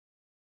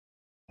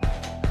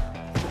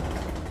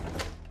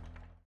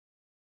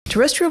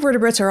Terrestrial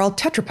vertebrates are all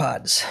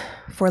tetrapods,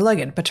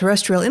 four-legged, but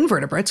terrestrial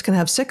invertebrates can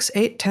have 6,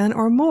 8, 10,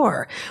 or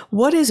more.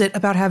 What is it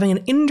about having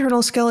an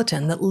internal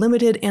skeleton that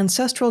limited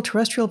ancestral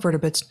terrestrial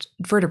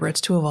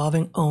vertebrates to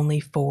evolving only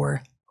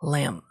 4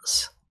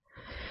 limbs?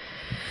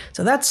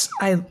 So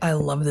I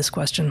love this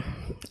question,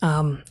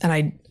 and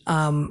I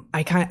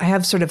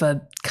have sort of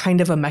a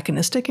kind of a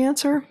mechanistic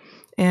answer.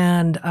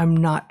 And I'm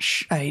not,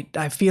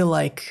 I feel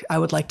like I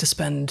would like to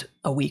spend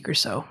a week or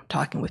so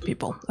talking with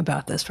people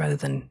about this rather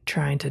than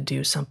trying to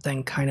do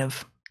something kind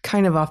of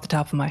off the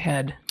top of my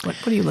head.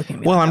 What are you looking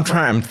at? Well,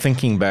 I'm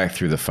thinking back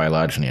through the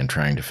phylogeny and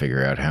trying to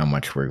figure out how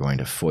much we're going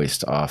to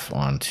foist off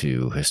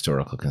onto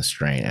historical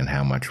constraint and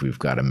how much we've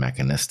got a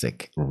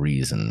mechanistic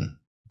reason.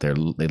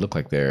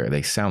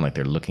 They sound like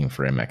they're looking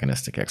for a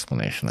mechanistic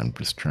explanation. I'm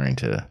just trying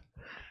to.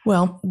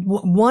 Well,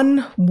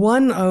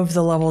 one of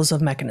the levels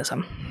of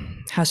mechanism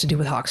has to do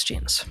with Hox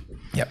genes.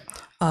 Yep.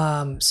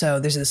 So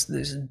there's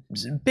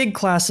a big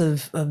class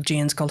of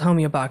genes called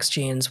homeobox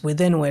genes,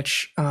 within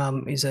which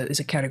is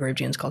a category of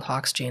genes called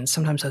Hox genes.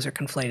 Sometimes those are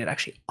conflated.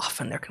 Actually,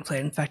 often they're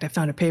conflated. In fact, I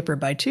found a paper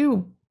by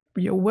 2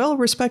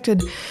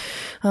 well-respected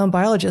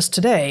biologists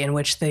today in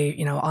which they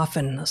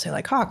often they'll say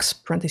like Hox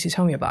parentheses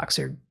homeobox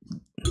or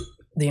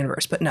the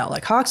inverse, but no,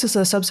 like Hox is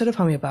a subset of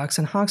homeobox,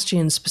 and Hox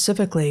genes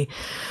specifically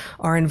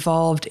are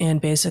involved in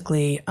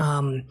basically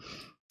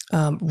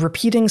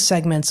repeating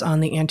segments on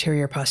the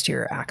anterior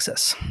posterior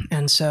axis.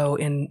 And so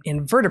in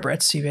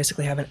vertebrates, you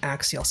basically have an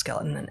axial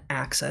skeleton, an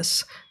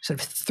axis, sort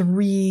of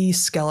 3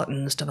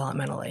 skeletons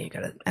developmentally. You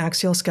got an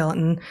axial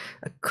skeleton,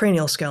 a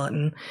cranial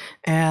skeleton,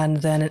 and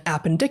then an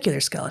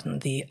appendicular skeleton,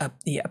 the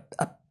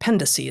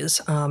appendices,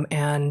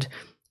 and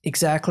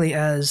exactly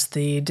as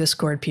the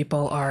Discord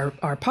people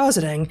are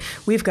positing,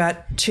 we've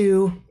got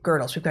 2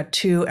 girdles. We've got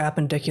 2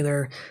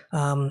 appendicular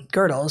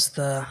girdles,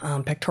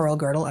 the pectoral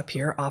girdle up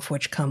here, off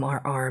which come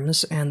our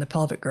arms, and the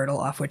pelvic girdle,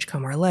 off which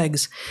come our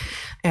legs.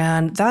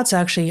 And that's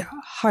actually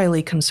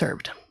highly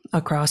conserved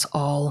across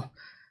all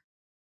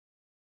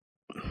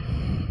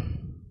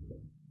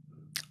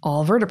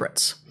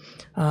vertebrates.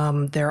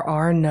 There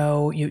are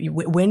no,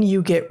 when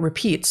you get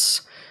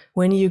repeats,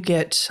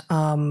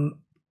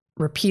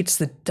 repeats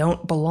that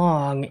don't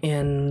belong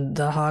in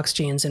the Hox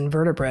genes in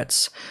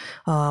vertebrates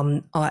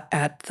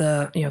at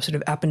the sort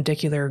of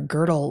appendicular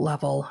girdle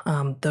level,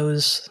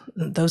 those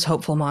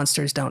hopeful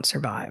monsters don't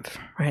survive,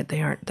 right?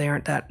 They aren't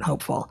that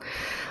hopeful.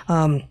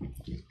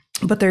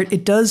 But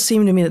it does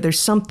seem to me that there's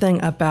something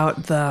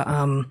about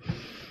the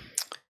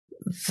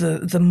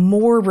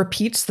more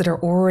repeats that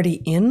are already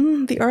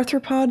in the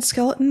arthropod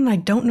skeleton. I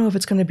don't know if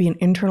it's going to be an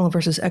internal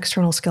versus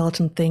external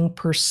skeleton thing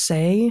per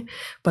se,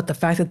 but the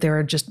fact that there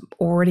are just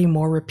already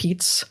more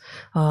repeats,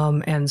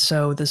 and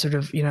so the sort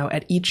of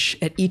at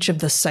each of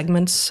the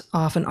segments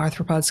off an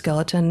arthropod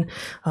skeleton,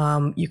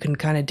 you can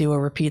kind of do a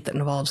repeat that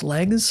involves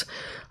legs,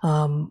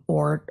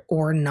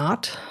 or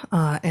not,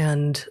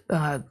 and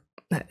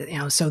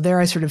so there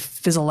I sort of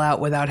fizzle out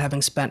without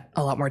having spent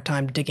a lot more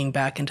time digging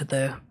back into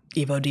the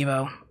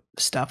Evo-Devo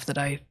stuff that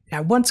I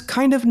once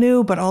kind of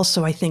knew, but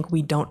also I think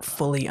we don't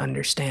fully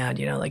understand,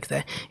 like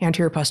the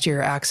anterior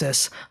posterior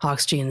axis,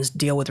 Hox genes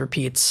deal with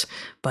repeats,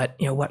 but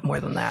what more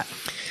than that?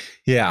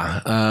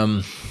 Yeah.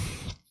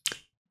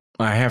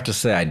 I have to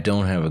say, I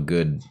don't have a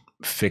good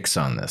fix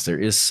on this. There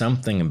is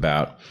something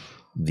about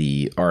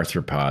the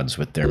arthropods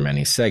with their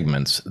many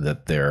segments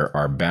that there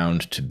are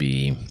bound to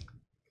be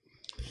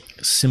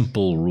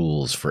simple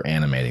rules for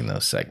animating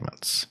those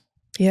segments.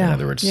 Yeah. In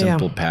other words,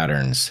 simple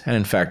patterns. And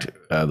in fact,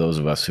 those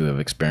of us who have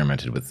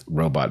experimented with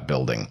robot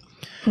building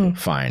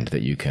find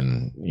that you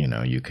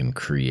can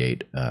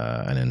create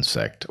an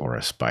insect or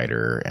a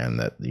spider, and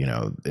that,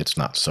 it's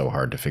not so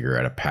hard to figure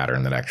out a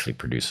pattern that actually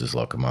produces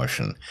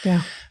locomotion.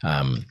 Yeah.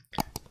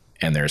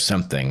 And there's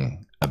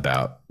something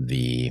about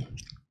the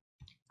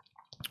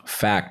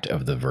fact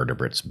of the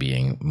vertebrates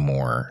being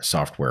more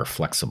software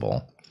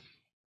flexible.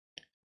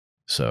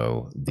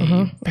 So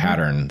the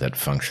pattern that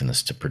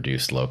functions to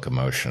produce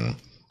locomotion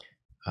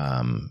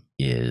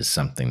is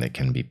something that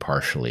can be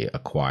partially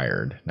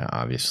acquired. Now,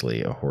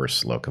 obviously, a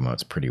horse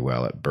locomotes pretty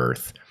well at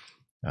birth.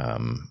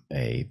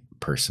 A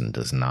person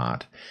does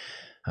not.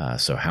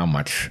 So how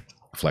much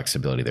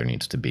flexibility there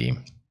needs to be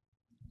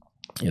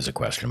is a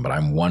question. But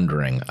I'm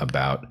wondering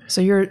about. So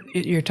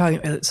you're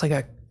talking. It's like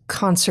a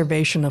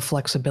conservation of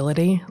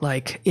flexibility.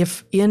 Like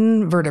if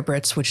in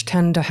vertebrates, which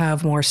tend to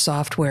have more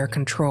software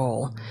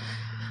control,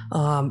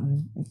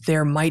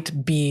 there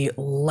might be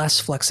less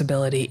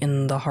flexibility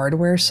in the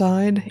hardware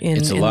side. In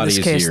this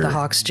case, the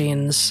Hox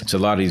genes. It's a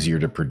lot easier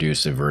to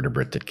produce a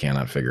vertebrate that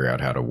cannot figure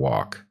out how to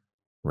walk,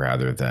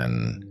 rather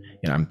than,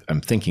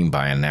 I'm thinking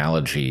by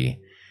analogy.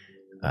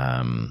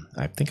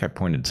 I think I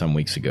pointed some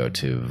weeks ago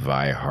to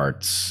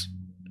Weihart's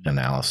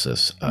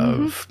analysis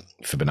of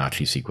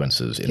Fibonacci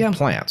sequences in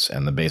plants,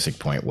 and the basic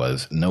point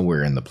was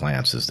nowhere in the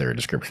plants is there a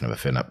description of a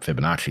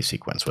Fibonacci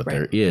sequence. What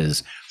there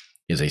is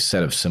a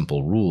set of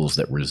simple rules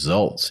that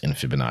results in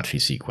Fibonacci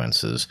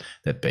sequences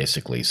that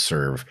basically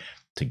serve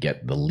to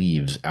get the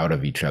leaves out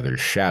of each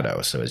other's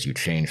shadow. So as you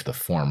change the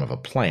form of a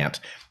plant,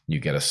 you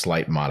get a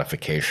slight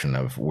modification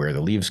of where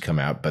the leaves come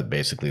out, but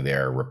basically they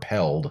are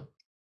repelled.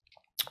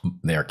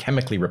 They are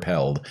chemically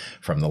repelled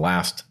from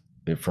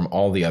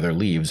all the other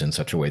leaves in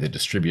such a way that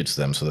distributes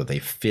them so that they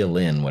fill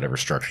in whatever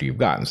structure you've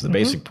got. And so the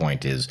basic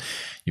point is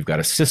you've got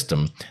a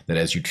system that,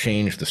 as you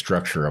change the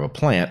structure of a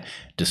plant,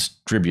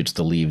 distributes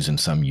the leaves in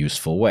some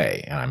useful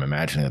way. And I'm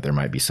imagining that there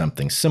might be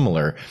something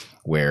similar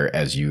where,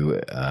 as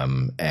you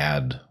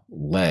add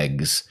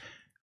legs,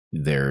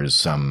 there's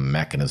some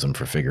mechanism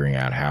for figuring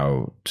out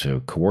how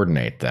to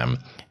coordinate them,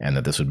 and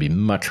that this would be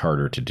much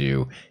harder to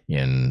do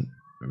in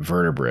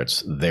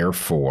vertebrates.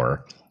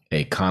 Therefore,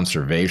 a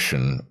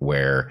conservation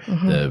where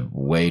the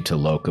way to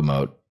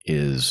locomote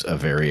is a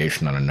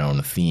variation on a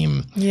known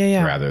theme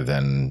rather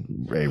than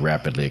a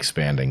rapidly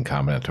expanding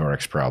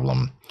combinatorics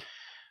problem.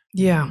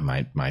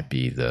 Might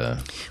be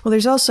the... Well,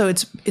 there's also,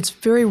 it's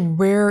very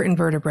rare in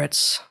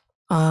vertebrates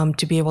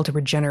to be able to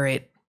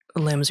regenerate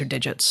limbs or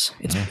digits.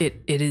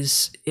 It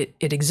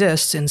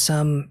exists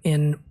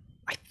in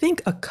I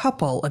think a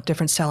couple of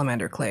different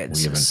salamander clades.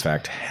 We have in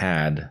fact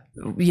had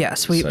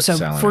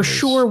for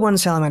sure one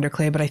salamander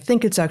clade, but I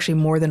think it's actually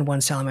more than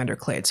one salamander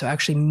clade. So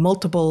actually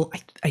multiple.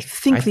 I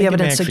think the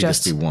evidence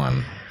suggests just be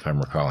one, if I'm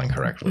recalling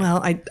correctly.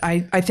 Well,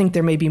 I think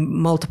there may be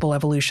multiple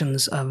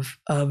evolutions of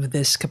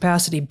this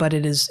capacity, but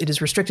it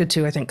is restricted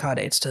to, I think,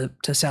 caudates,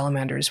 to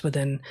salamanders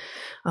within.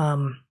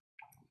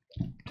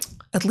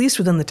 At least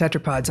within the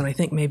tetrapods, and I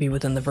think maybe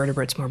within the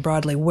vertebrates more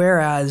broadly.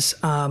 Whereas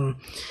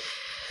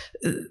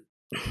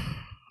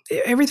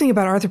everything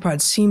about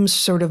arthropods seems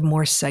sort of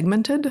more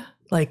segmented.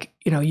 Like,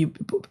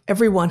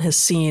 everyone has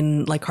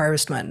seen like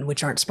harvestmen,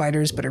 which aren't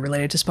spiders but are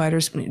related to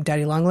spiders,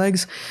 daddy long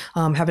legs,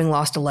 having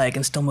lost a leg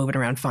and still moving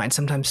around fine.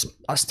 Sometimes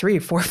us 3,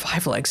 4,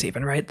 5 legs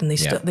even, right? And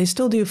they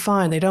still do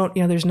fine. They don't,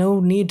 there's no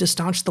need to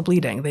staunch the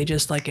bleeding. They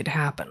just, like, it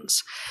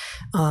happens.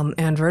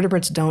 And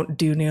vertebrates don't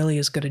do nearly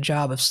as good a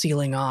job of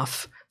sealing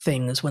off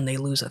things when they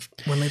lose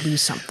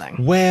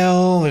something.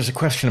 Well, there's a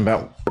question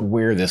about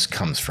where this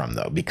comes from,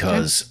 though,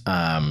 because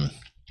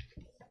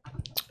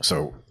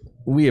so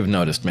we have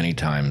noticed many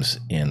times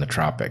in the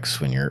tropics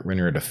when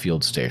you're at a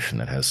field station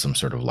that has some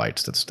sort of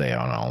lights that stay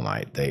on all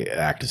night, they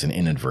act as an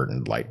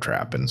inadvertent light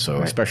trap. And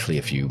so especially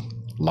if you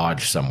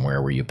lodge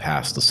somewhere where you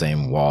pass the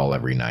same wall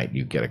every night,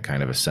 you get a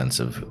kind of a sense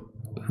of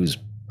who's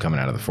coming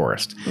out of the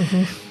forest.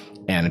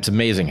 And it's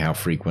amazing how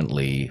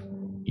frequently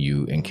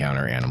you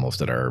encounter animals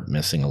that are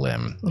missing a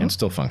limb and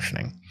still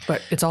functioning.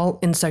 But it's all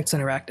insects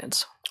and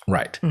arachnids.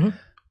 Right.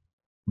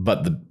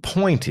 But the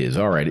point is,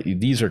 all right,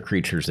 these are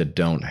creatures that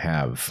don't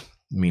have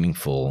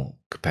meaningful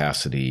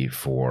capacity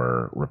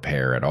for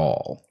repair at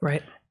all.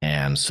 Right.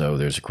 And so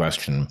there's a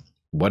question,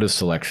 what does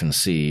selection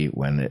see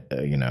when,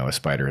 a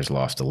spider has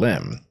lost a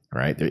limb?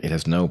 Right? It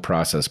has no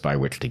process by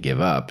which to give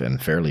up, and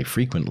fairly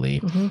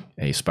frequently,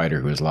 a spider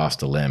who has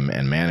lost a limb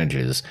and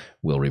manages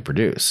will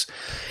reproduce.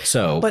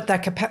 So, but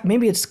that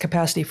maybe it's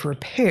capacity for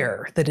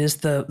repair that is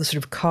the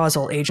sort of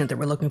causal agent that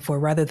we're looking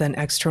for, rather than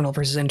external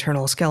versus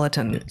internal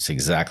skeleton. It's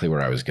exactly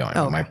where I was going.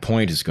 My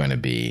point is going to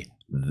be,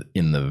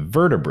 in the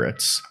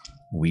vertebrates,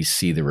 we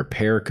see the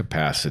repair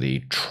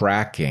capacity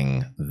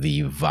tracking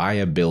the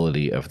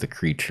viability of the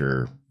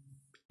creature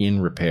in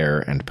repair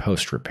and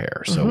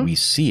post-repair. So we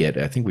see it,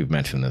 I think we've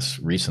mentioned this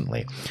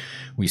recently,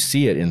 we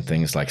see it in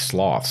things like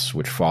sloths,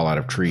 which fall out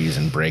of trees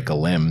and break a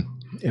limb.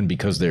 And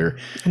because they're...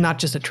 Not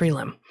just a tree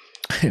limb.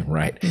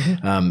 Right.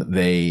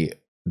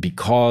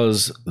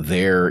 Because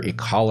their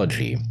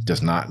ecology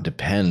does not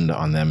depend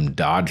on them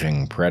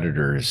dodging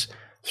predators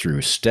through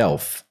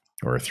stealth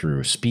or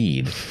through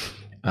speed,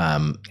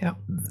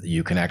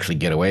 you can actually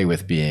get away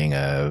with being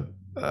a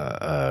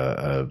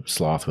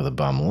sloth with a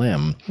bum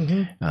limb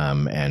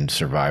and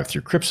survive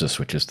through crypsis,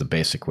 which is the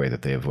basic way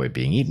that they avoid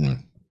being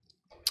eaten.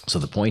 So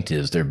the point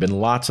is, there have been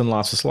lots and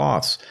lots of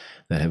sloths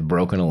that have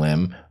broken a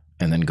limb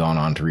and then gone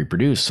on to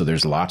reproduce. So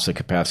there's lots of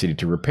capacity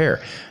to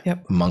repair.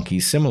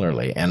 Monkeys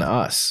similarly, and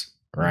us,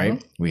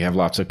 right? We have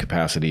lots of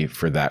capacity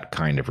for that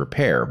kind of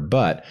repair,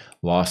 but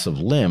loss of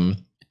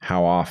limb,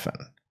 how often?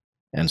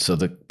 And so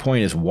the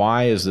point is,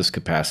 why is this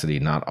capacity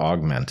not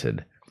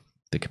augmented?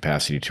 The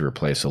capacity to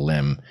replace a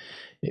limb,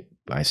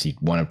 I see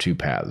one of two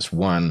paths.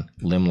 One,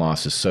 limb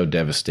loss is so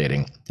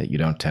devastating that you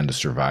don't tend to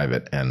survive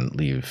it and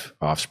leave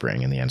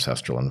offspring in the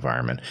ancestral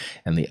environment.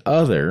 And the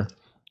other,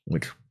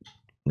 which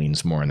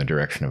leans more in the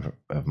direction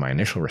of my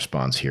initial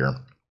response here,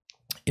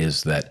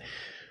 is that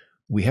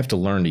we have to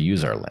learn to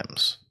use our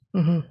limbs.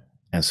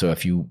 And so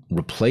if you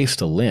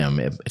replaced a limb,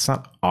 it's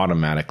not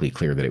automatically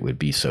clear that it would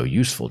be so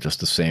useful, just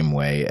the same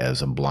way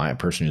as a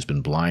person who's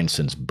been blind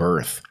since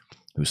birth,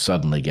 who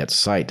suddenly gets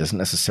sight, doesn't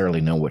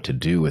necessarily know what to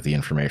do with the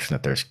information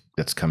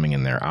that's coming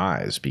in their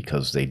eyes,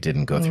 because they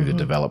didn't go through the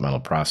developmental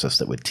process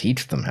that would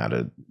teach them how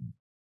to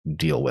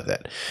deal with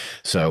it.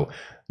 So,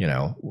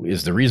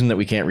 is the reason that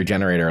we can't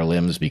regenerate our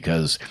limbs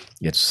because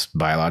it's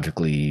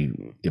biologically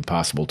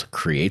impossible to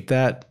create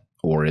that?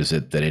 Or is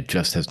it that it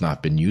just has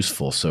not been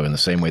useful? So in the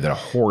same way that a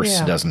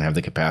horse doesn't have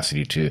the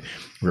capacity to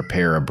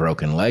repair a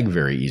broken leg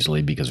very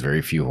easily, because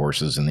very few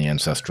horses in the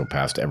ancestral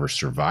past ever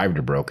survived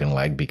a broken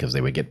leg because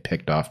they would get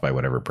picked off by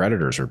whatever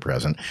predators were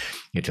present,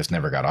 it just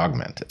never got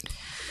augmented.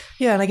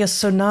 Yeah, and I guess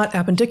so not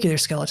appendicular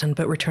skeleton,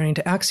 but returning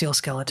to axial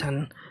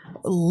skeleton,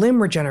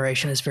 limb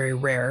regeneration is very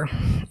rare.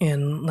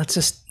 And let's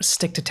just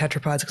stick to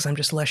tetrapods because I'm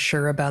just less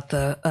sure about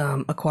the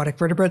aquatic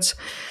vertebrates,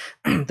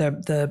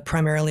 the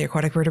primarily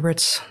aquatic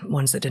vertebrates,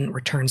 ones that didn't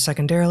return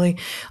secondarily.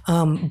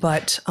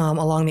 But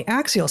along the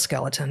axial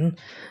skeleton,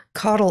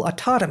 caudal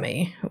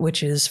autotomy,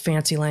 which is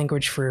fancy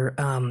language for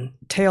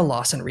tail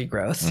loss and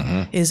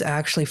regrowth, is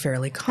actually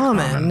fairly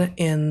common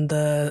in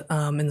the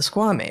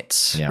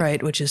squamates,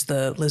 right? Which is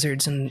the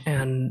lizards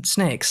and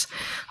snakes,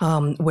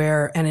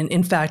 where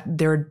in fact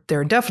there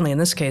are definitely in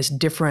this case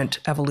different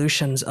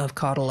evolutions of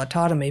caudal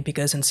autotomy,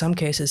 because in some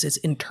cases it's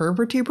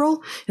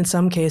intervertebral. In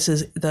some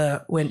cases,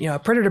 when a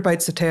predator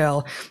bites the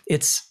tail,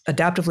 it's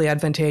adaptively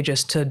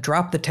advantageous to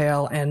drop the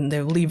tail and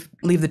they leave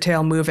the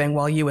tail moving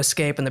while you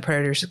escape, and the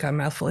predator's just got a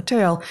mouthful of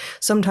tail.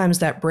 Sometimes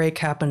that break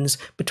happens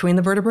between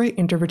the vertebrae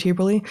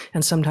intervertebrally,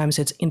 and sometimes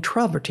it's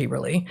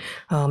intravertebrally.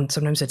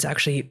 Sometimes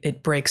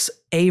it breaks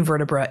a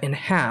vertebra in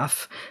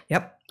half.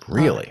 Yep.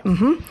 Really?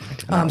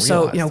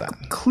 So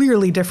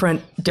clearly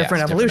different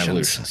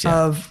evolutions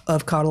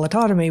of caudal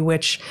autotomy,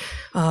 which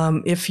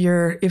if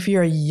you're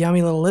a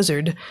yummy little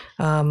lizard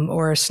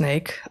or a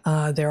snake,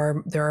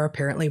 there are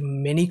apparently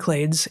many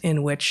clades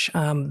in which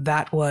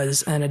that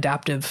was an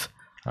adaptive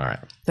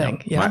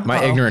thing.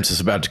 My ignorance is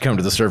about to come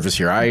to the surface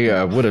here.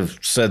 I would have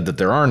said that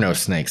there are no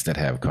snakes that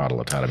have caudal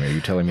autotomy. Are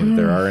you telling me that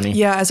there are any?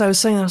 Yeah, as I was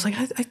saying, I was like,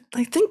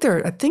 I think there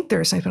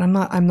are snakes, but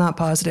I'm not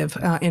positive.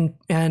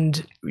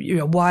 And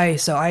why?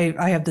 So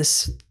I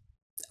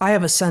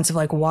have a sense of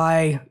like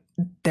why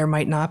there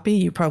might not be.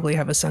 You probably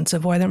have a sense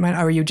of why there might.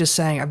 Or are you just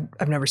saying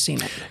I've never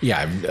seen it?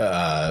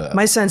 Yeah.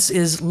 My sense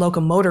is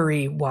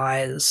locomotory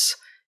wise,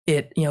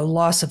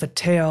 loss of a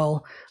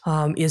tail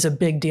is a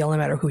big deal no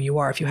matter who you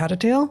are if you had a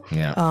tail.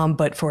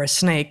 But for a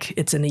snake,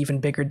 it's an even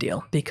bigger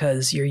deal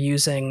because you're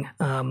using,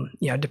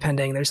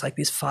 depending, there's like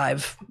these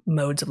 5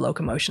 modes of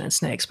locomotion in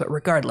snakes, but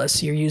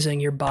regardless, you're using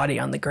your body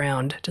on the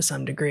ground to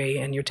some degree,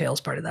 and your tail's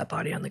part of that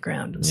body on the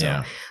ground. And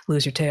so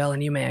lose your tail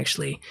and you may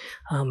actually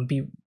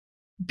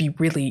be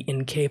really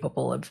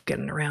incapable of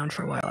getting around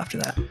for a while after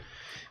that.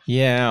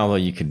 Yeah, although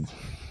you could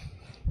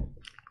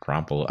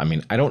crumple. I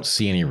mean, I don't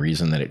see any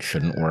reason that it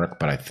shouldn't work,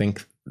 but I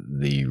think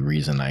the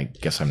reason I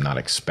guess I'm not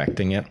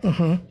expecting it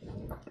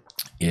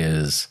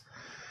is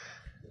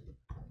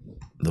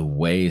the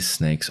way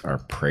snakes are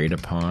preyed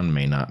upon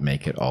may not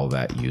make it all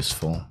that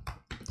useful,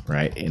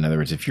 right? In other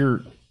words, if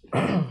you're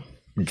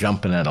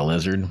jumping at a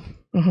lizard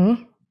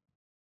and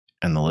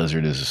the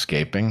lizard is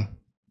escaping,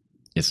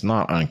 it's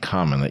not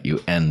uncommon that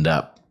you end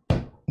up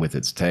with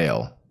its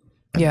tail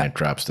and it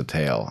drops the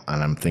tail.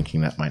 And I'm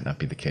thinking that might not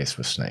be the case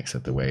with snakes,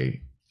 that the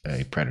way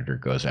a predator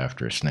goes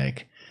after a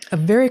snake. A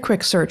very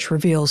quick search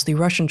reveals the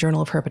Russian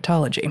Journal of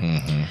Herpetology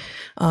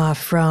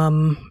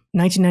from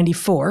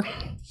 1994.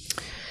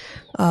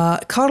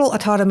 Caudal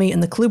autotomy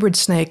in the colubrid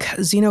snake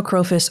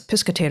Xenocrophis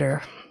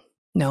piscator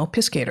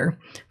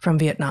from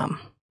Vietnam.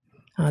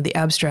 The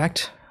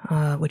abstract,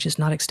 which is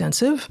not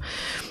extensive.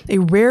 A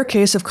rare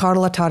case of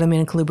caudal autotomy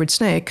in a colubrid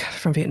snake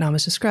from Vietnam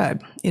is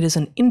described. It is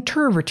an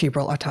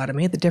intervertebral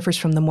autotomy that differs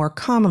from the more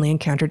commonly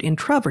encountered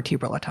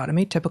intravertebral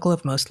autotomy typical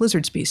of most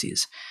lizard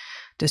species.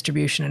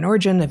 Distribution and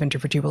origin of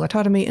intervertebral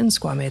autotomy in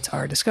squamates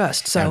are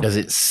discussed. So, now, does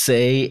it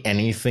say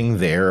anything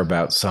there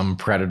about some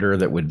predator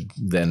that would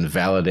then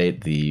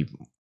validate the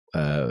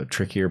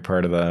trickier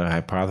part of the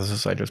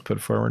hypothesis I just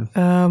put forward?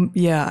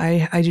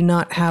 I do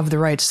not have the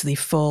rights to the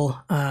full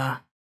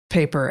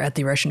paper at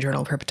the Russian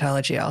Journal of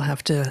Herpetology. I'll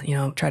have to,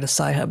 try to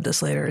sci-hub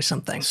this later or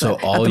something. So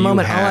but at the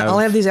moment, I'll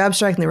have these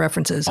abstract and the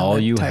references. All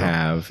you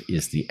have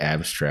is the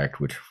abstract,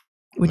 which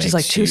is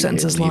like 2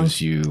 sentences long. It leaves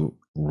you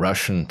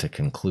Russian to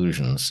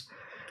conclusions,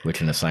 which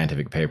in a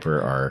scientific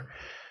paper are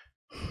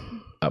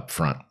up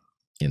front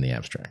in the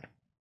abstract.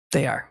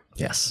 They are,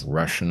 yes.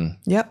 Russian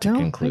to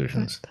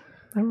conclusions.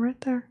 I'm right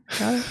there.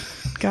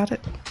 Got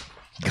it.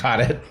 Got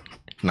it.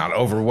 Not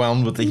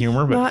overwhelmed with the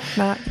humor, but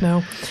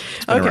no.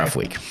 It's been a rough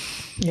week.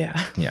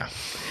 Yeah. Yeah.